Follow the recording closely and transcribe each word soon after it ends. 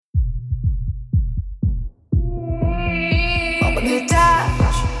the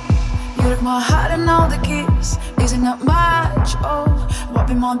touch. You took my heart and all the keys. Is it not much? Oh, what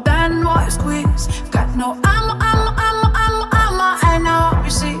be more than what you squeeze? Got no ammo. And I hope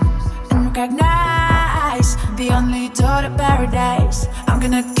you see and recognize the only door to paradise. I'm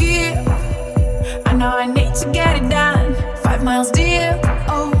gonna give. I know I need to get it done. 5 miles deep.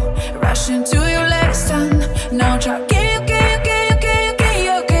 Oh, rushing to your latest sun. No try.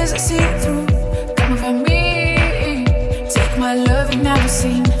 Cause I see it through. Come over me. Take my love you've never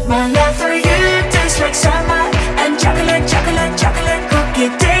seen. My love for you tastes like summer. And chocolate cookie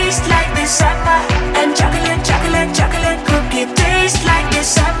tastes like the summer. And chocolate cookie tastes like the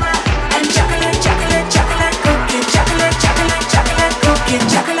summer. And chocolate cookie,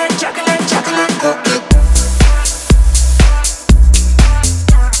 chocolate cookie, chocolate cookie.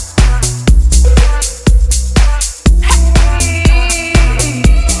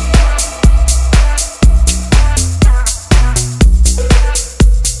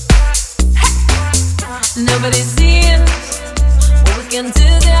 Nobody sees what we can do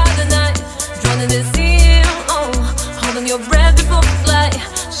the other night. Drowning the sea, oh, holding your breath before we fly.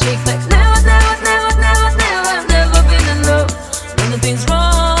 Shake like